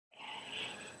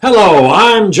Hello,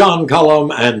 I'm John Cullum,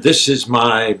 and this is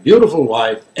my beautiful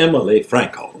wife, Emily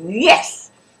Frankel. Yes,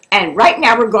 and right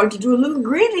now we're going to do a little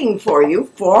greeting for you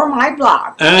for my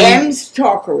blog, M's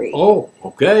Talkery. Oh,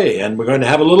 okay, and we're going to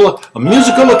have a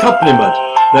musical accompaniment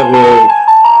that will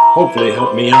hopefully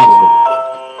help me out a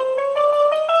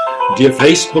little bit. Dear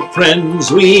Facebook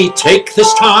friends, we take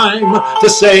this time to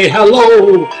say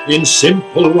hello in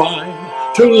simple rhyme,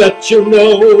 to let you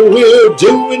know we're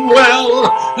doing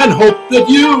well and hope that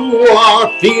you are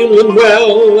feeling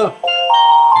well.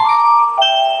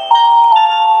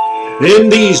 In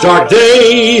these dark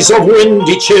days of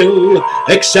windy chill,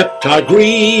 accept our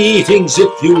greetings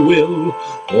if you will.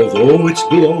 Although it's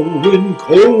blowing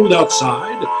cold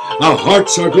outside, our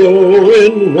hearts are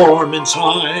glowing warm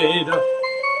inside.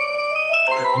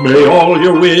 May all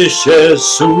your wishes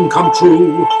soon come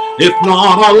true, if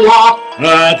not a lot,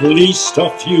 at least a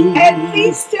few. At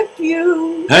least a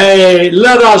few. Hey,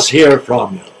 let us hear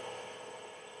from you.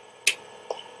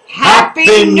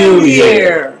 Happy New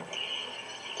Year!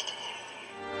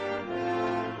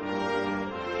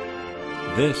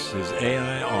 This is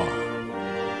AI.R.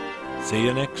 See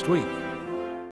you next week.